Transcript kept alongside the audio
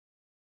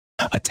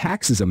A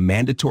tax is a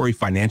mandatory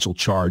financial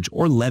charge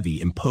or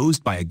levy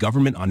imposed by a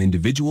government on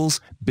individuals,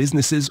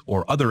 businesses,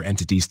 or other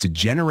entities to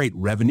generate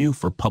revenue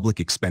for public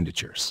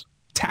expenditures.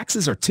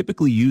 Taxes are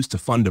typically used to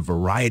fund a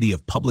variety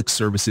of public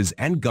services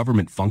and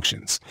government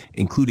functions,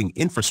 including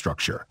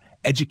infrastructure,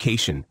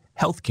 education,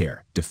 healthcare,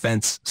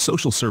 defense,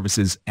 social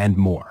services, and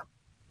more.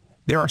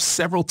 There are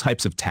several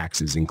types of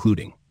taxes,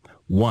 including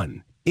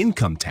 1.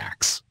 Income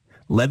tax,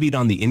 levied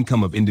on the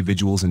income of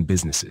individuals and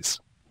businesses.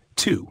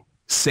 2.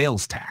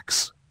 Sales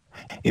tax,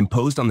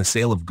 imposed on the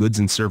sale of goods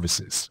and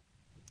services.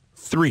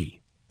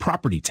 3.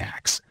 Property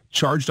tax,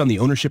 charged on the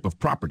ownership of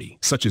property,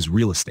 such as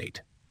real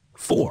estate.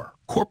 4.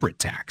 Corporate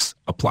tax,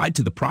 applied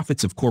to the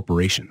profits of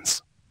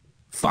corporations.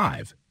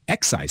 5.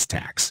 Excise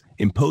tax,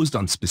 imposed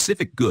on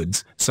specific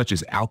goods such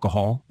as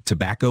alcohol,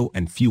 tobacco,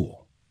 and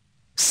fuel.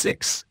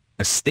 6.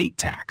 Estate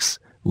tax,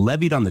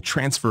 levied on the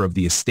transfer of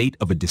the estate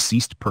of a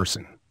deceased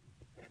person.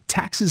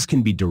 Taxes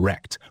can be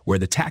direct, where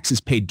the tax is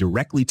paid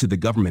directly to the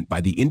government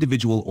by the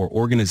individual or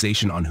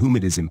organization on whom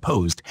it is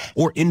imposed,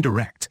 or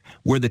indirect,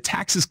 where the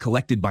tax is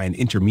collected by an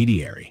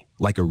intermediary,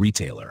 like a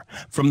retailer,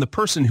 from the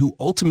person who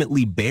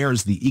ultimately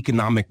bears the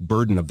economic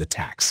burden of the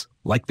tax,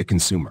 like the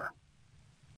consumer.